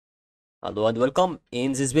Hello and welcome.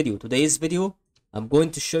 In this video, today's video, I'm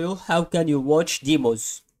going to show you how can you watch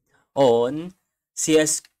demos on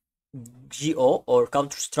CSGO or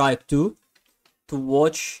Counter-Strike 2 to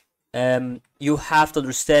watch. You have to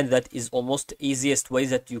understand that is almost the easiest way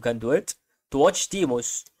that you can do it to watch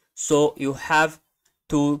demos. So you have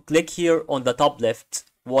to click here on the top left,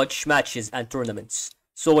 watch matches and tournaments.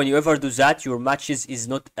 So when you ever do that, your matches is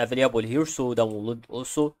not available here, so download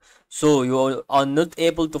also. So you are not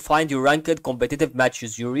able to find your ranked competitive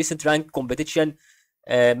matches. Your recent ranked competition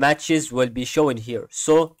matches will be shown here.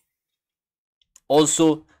 So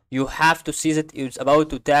also you have to see that it's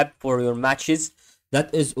about to tab for your matches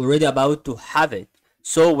that is already about to have it.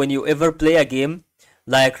 So when you ever play a game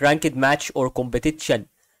like ranked match or competition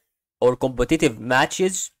or competitive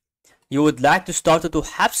matches, you would like to start to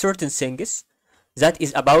have certain things that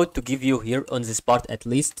is about to give you here on this part at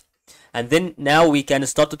least, and then now we can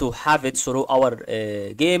start to have it through our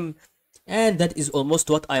game, and that is almost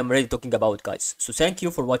what I am really talking about, guys. So thank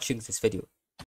you for watching this video.